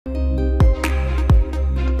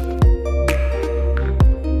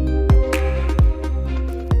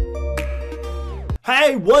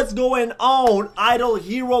Hey, what's going on, Idle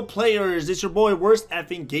Hero players? It's your boy, Worst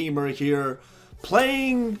Effing Gamer here,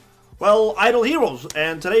 playing, well, Idle Heroes.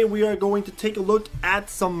 And today we are going to take a look at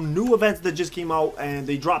some new events that just came out, and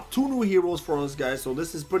they dropped 2 new heroes for us, guys. So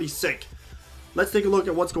this is pretty sick. Let's take a look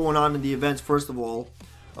at what's going on in the events first of all.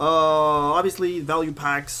 Obviously, value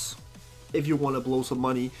packs. If you want to blow some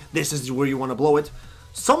money, this is where you want to blow it.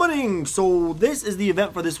 Summoning. So this is the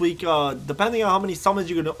event for this week. Depending on how many summons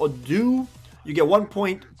you're gonna do, you get 1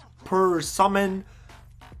 point per summon,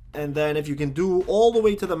 and then if you can do all the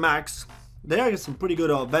way to the max, there are some pretty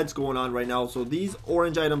good events going on right now. So these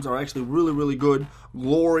orange items are actually really good.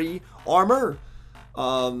 Glory armor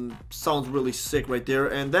sounds really sick right there.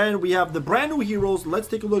 And then we have the brand new heroes. Let's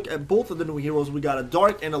take a look at both of the new heroes. We got a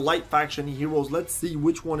dark and a light faction heroes. Let's see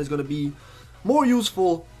which one is going to be more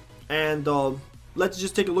useful, and let's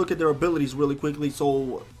just take a look at their abilities really quickly.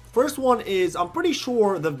 So first one is, I'm pretty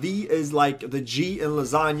sure the V is like the G in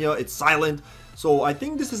lasagna. It's silent. So I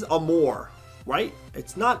think this is Amuvor, right?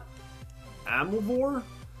 It's not Amuvor.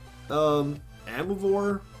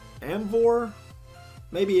 Amuvor.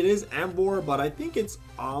 Maybe it is Amuvor, but I think it's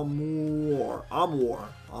Amuvor.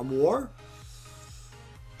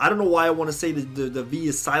 I don't know why I want to say the V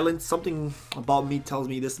is silent. Something about me tells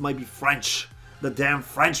me this might be French. The damn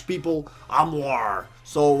French people. Amuvor.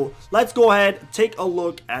 So let's go ahead, take a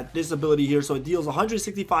look at this ability here. So it deals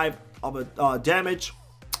 165 of a damage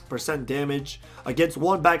against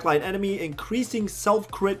one backline enemy, increasing self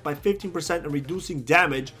crit by 15% and reducing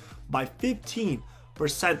damage by 15%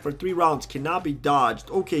 for 3 rounds. Cannot be dodged.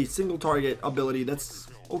 Okay, single target ability. That's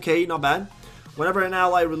okay, not bad. Whenever an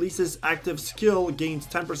ally releases active skill, gains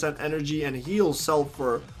 10% energy and heals self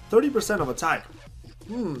for 30% of attack.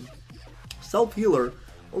 Self healer.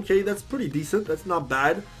 Okay, that's pretty decent. That's not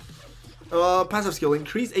bad. Passive skill.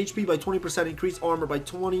 Increase HP by 20%. Increase armor by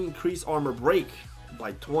 20. Increase armor break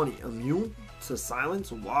by 20. Immune to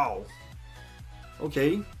silence. Wow.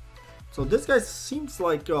 Okay. So this guy seems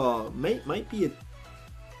like might be a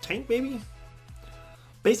tank maybe.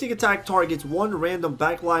 Basic attack targets 1 random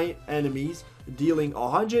backline enemies, dealing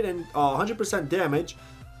 100% damage,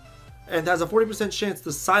 and has a 40% chance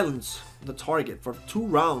to silence the target for 2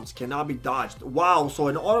 rounds. Cannot be dodged. Wow, so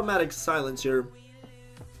an automatic silence here.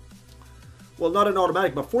 Well, not an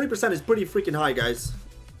automatic, but 40% is pretty freaking high, guys.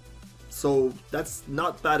 So that's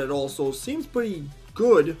not bad at all. So seems pretty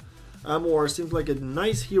good. Amuvor seems like a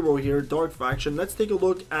nice hero here. Dark faction. Let's take a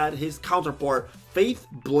look at his counterpart, Faith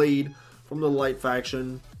Blade from the light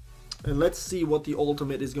faction. And let's see what the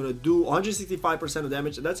ultimate is going to do. 165% of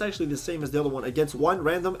damage. That's actually the same as the other one. Against 1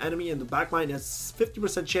 random enemy in the backline, has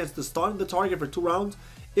 50% chance to stun the target for 2 rounds.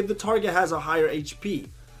 If the target has a higher HP,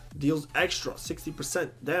 deals extra 60%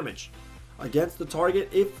 damage against the target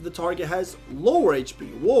if the target has lower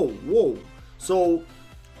HP. Whoa. So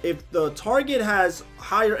if the target has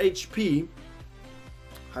higher HP,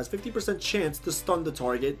 has 50% chance to stun the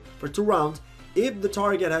target for 2 rounds if the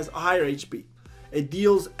target has higher HP. It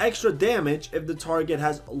deals extra damage if the target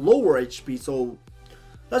has lower HP. So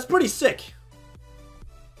that's pretty sick.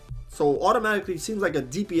 So automatically seems like a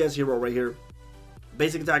DPS hero right here.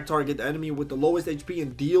 Basic attack target the enemy with the lowest HP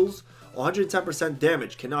and deals 110%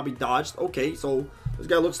 damage. Cannot be dodged. Okay, so this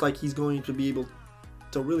guy looks like he's going to be able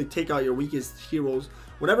to really take out your weakest heroes.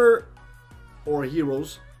 Whenever, or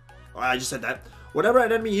heroes, I just said that. Whenever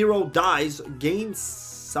an enemy hero dies, gains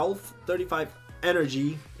self 35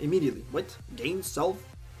 energy immediately. What? Gains self?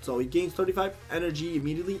 So he gains 35 energy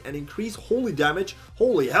immediately and increase holy damage.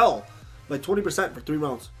 Holy hell! By 20% for 3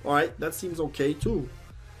 rounds. Alright, that seems okay too.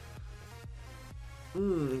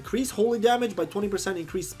 Increase holy damage by 20%,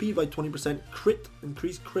 increase speed by 20%, crit,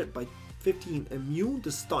 increase crit by 15, immune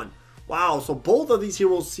to stun. Wow, so both of these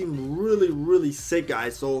heroes seem really sick,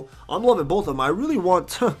 guys. So I'm loving both of them. I really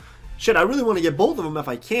want shit, I really want to get both of them if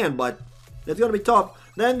I can, but it's gonna be tough.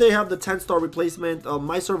 Then they have the 10-star replacement.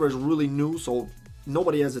 My server is really new, so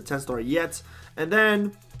nobody has a 10-star yet. And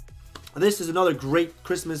then this is another great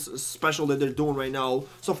Christmas special that they're doing right now.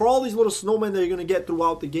 So for all these little snowmen that you're going to get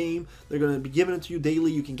throughout the game, they're going to be giving it to you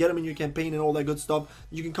daily. You can get them in your campaign and all that good stuff.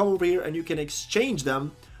 You can come over here and you can exchange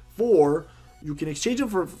them for,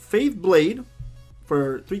 Faith Blade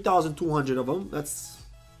for 3,200 of them. That's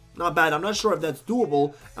not bad. I'm not sure if that's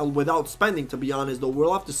doable without spending, to be honest, though.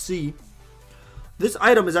 We'll have to see. This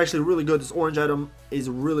item is actually really good. This orange item is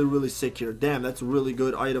really sick here. Damn, that's a really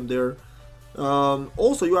good item there.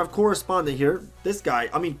 Also, you have correspondent here. This guy,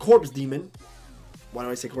 I mean Corpse Demon. Why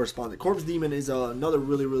do I say correspondent? Corpse Demon is another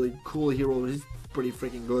really cool hero. He's pretty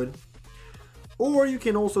freaking good. Or you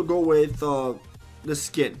can also go with the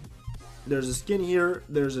skin. There's a skin here.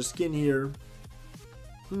 There's a skin here.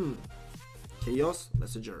 Chaos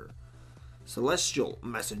Messenger. Celestial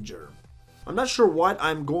Messenger. I'm not sure what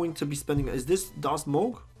I'm going to be spending. Is this Das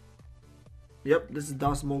Mog? Yep, this is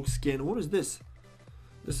Das Mog skin. What is this?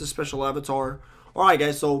 This is special avatar. Alright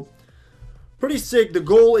guys, so pretty sick. The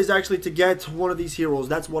goal is actually to get one of these heroes.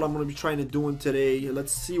 That's what I'm going to be trying to do in today.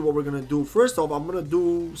 Let's see what we're going to do. First off, I'm going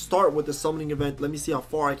to start with the summoning event. Let me see how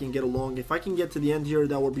far I can get along. If I can get to the end here,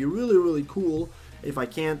 that would be really, really cool. If I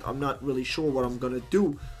can't, I'm not really sure what I'm going to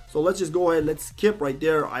do. So let's just go ahead. Let's skip right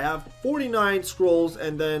there. I have 49 scrolls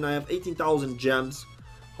and then I have 18,000 gems.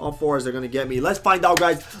 How far is it going to get me? Let's find out,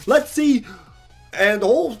 guys. Let's see. And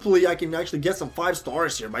hopefully I can actually get some 5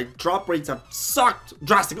 stars here. My drop rates have sucked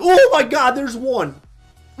drastically. Oh my god, there's one.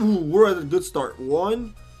 Ooh, we're at a good start.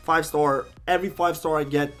 1 5-star. Every 5-star I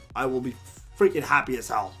get, I will be freaking happy as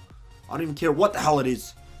hell. I don't even care what the hell it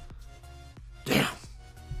is. Damn.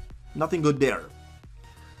 Nothing good there.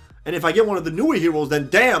 And if I get one of the newer heroes, then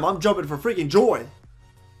damn, I'm jumping for freaking joy.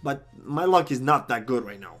 But my luck is not that good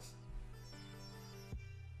right now.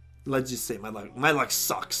 Let's just say my luck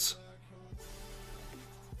sucks.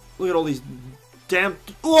 Look at all these damn...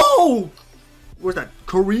 Whoa! Where's that?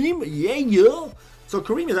 Kareem? Yeah. So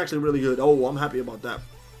Kareem is actually really good. Oh, I'm happy about that.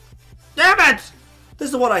 Damn it!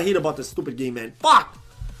 This is what I hate about this stupid game, man. Fuck!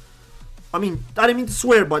 I mean, I didn't mean to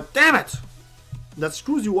swear, but damn it! That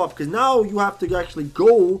screws you up, because now you have to actually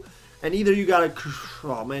go, and either you gotta...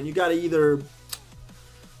 Oh, man, you gotta either...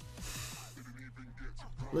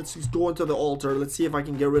 Let's just go into the altar. Let's see if I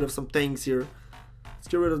can get rid of some things here. Let's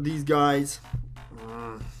get rid of these guys.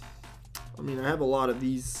 I mean, I have a lot of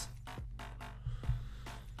these.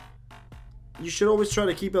 You should always try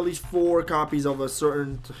to keep at least 4 copies of a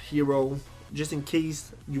certain hero, just in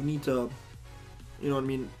case you need to, you know what I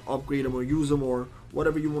mean, upgrade them or use them or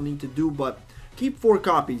whatever you will need to do. But keep 4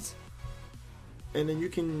 copies, and then you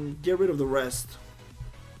can get rid of the rest.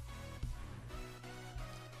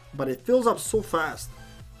 But it fills up so fast.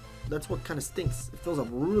 That's what kind of stinks. It fills up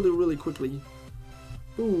really, really quickly.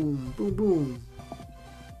 Boom, boom, boom.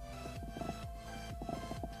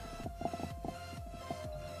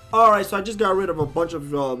 Alright, so I just got rid of a bunch of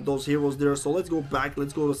those heroes there. So let's go back.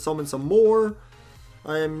 Let's go to summon some more.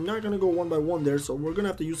 I am not going to go one by one there. So we're going to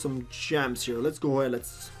have to use some gems here. Let's go ahead.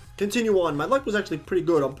 Let's continue on. My luck was actually pretty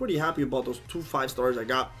good. I'm pretty happy about those 2 5-stars I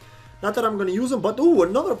got. Not that I'm going to use them, but ooh,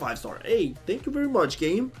 another 5-star. Hey, thank you very much,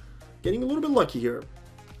 game. Getting a little bit lucky here.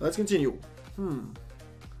 Let's continue.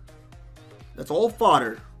 That's all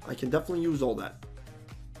fodder. I can definitely use all that.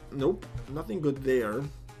 Nope, nothing good there.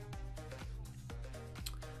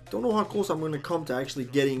 Don't know how close I'm going to come to actually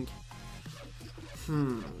getting...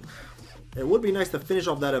 It would be nice to finish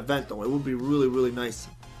off that event, though. It would be really, really nice.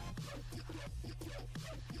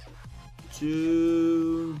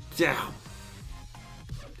 Damn.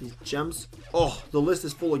 These gems. Oh, the list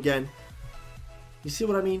is full again. You see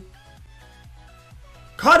what I mean?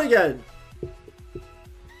 Cut again!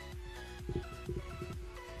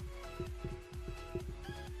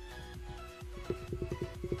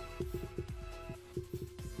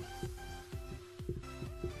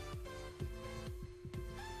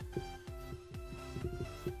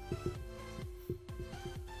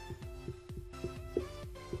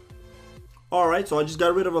 Alright, so I just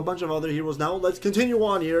got rid of a bunch of other heroes now. Let's continue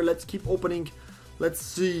on here. Let's keep opening. Let's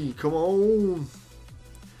see. Come on.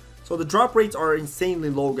 So the drop rates are insanely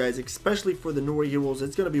low, guys, especially for the newer heroes.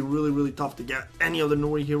 It's going to be really, really tough to get any of the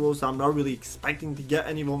newer heroes. I'm not really expecting to get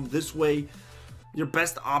any of them this way. Your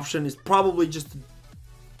best option is probably just to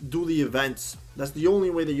do the events. That's the only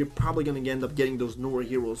way that you're probably going to end up getting those newer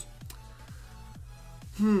heroes.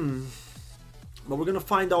 But we're going to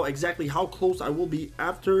find out exactly how close I will be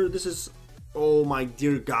after this is... Oh my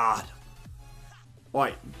dear God.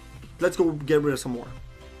 Alright, let's go get rid of some more.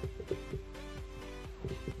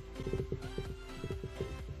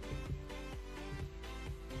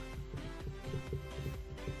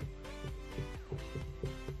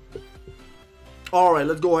 Alright,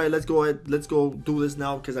 let's go ahead, let's go do this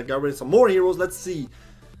now because I got rid of some more heroes. Let's see.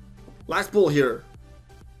 Last pull here.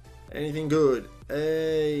 Anything good?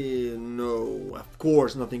 Hey, no, of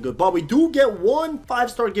course nothing good. But we do get 1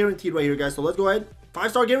 5-star guaranteed right here, guys. So let's go ahead.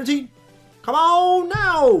 5-star guaranteed. Come on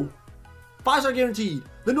now. 5-star guaranteed.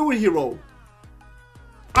 The newer hero.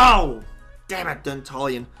 Oh, damn it, the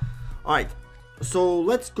Italian. All right, so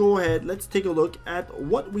let's go ahead. Let's take a look at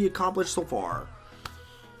what we accomplished so far.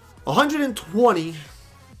 120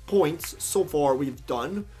 points so far we've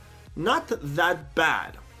done. Not that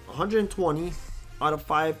bad. 120 out of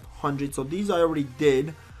 500. So these I already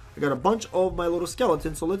did. I got a bunch of my little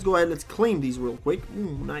skeletons. So let's go ahead. Let's claim these real quick.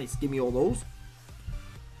 Ooh, nice. Give me all those.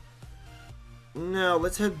 Now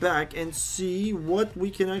let's head back and see what we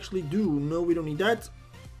can actually do. No, we don't need that.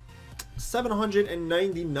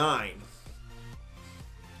 799.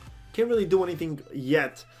 Can't really do anything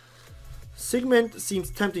yet. Sigmund seems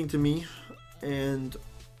tempting to me, and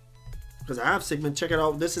because I have Sigmund, check it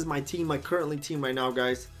out. This is my team, my currently team right now,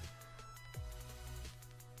 guys.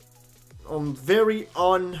 I'm very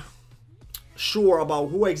unsure about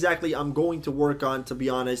who exactly I'm going to work on, to be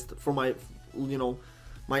honest, for my, you know,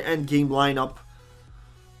 my end game lineup.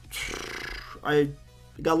 I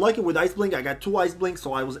got lucky with Ice Blink. I got 2 Ice Blinks,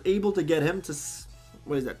 so I was able to get him to,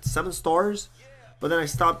 what is that, 7 stars. But then I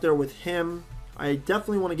stopped there with him. I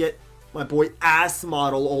definitely want to get my boy Ass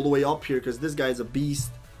Model all the way up here, because this guy is a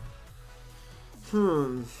beast.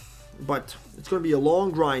 But it's going to be a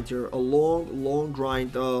long grind here. A long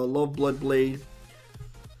grind. Love Blood Blade.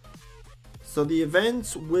 So the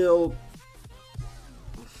events will...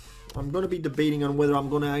 I'm going to be debating on whether I'm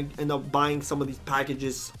going to end up buying some of these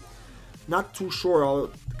packages. Not too sure,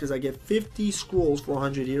 because I get 50 scrolls for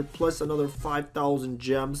 100 here, plus another 5,000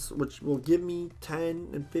 gems, which will give me 10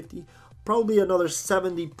 and 50. Probably another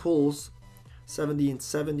 70 pulls. 70 and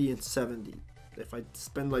 70 and 70. If I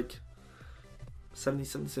spend like 70,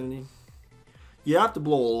 70, 70. You have to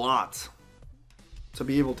blow a lot to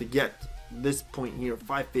be able to get this point here.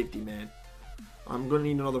 550, man. I'm going to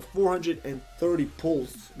need another 430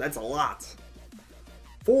 pulls. That's a lot.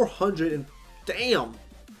 400 and... Damn!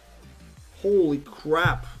 Holy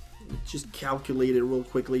crap. Just calculate it real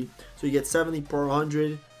quickly. So you get 70 per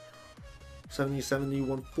 100. 70, 70,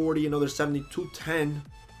 140. Another 70, 210.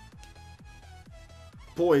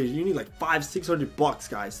 Boy, you need like $500-600 bucks,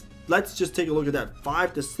 guys. Let's just take a look at that.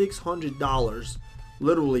 $500 to $600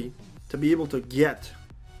 literally to be able to get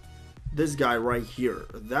this guy right here.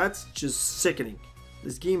 That's just sickening.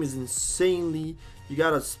 This game is insanely, you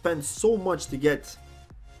gotta spend so much to get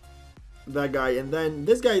that guy. And then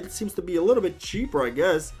this guy seems to be a little bit cheaper, I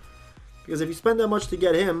guess, because if you spend that much to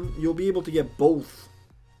get him, you'll be able to get both.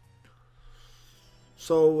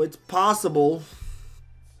 So it's possible,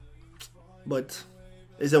 but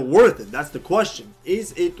is it worth it? That's the question.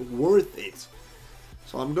 Is it worth it?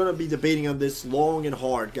 So I'm gonna be debating on this long and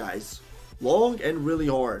hard, guys. Long and really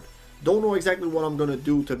hard. Don't know exactly what I'm gonna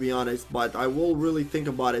do, to be honest, but I will really think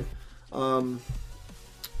about it.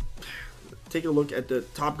 Take a look at the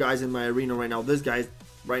top guys in my arena right now. This guy's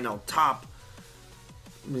right now top.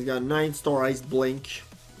 He's got 9-star Ice Blink.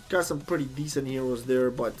 Got some pretty decent heroes there,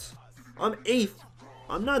 but I'm 8th.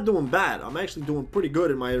 I'm not doing bad. I'm actually doing pretty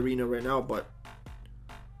good in my arena right now, but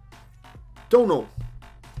don't know.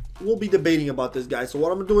 We'll be debating about this, guys. So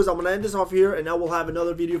what I'm gonna do is I'm gonna end this off here, and I will have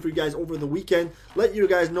another video for you guys over the weekend. Let you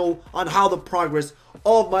guys know on how the progress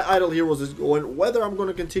of my idle heroes is going, whether I'm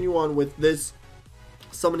gonna continue on with this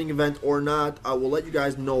summoning event or not. I will let you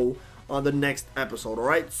guys know on the next episode. All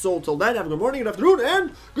right. So till then, have a good morning, good afternoon,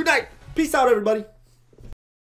 and good night. Peace out, everybody.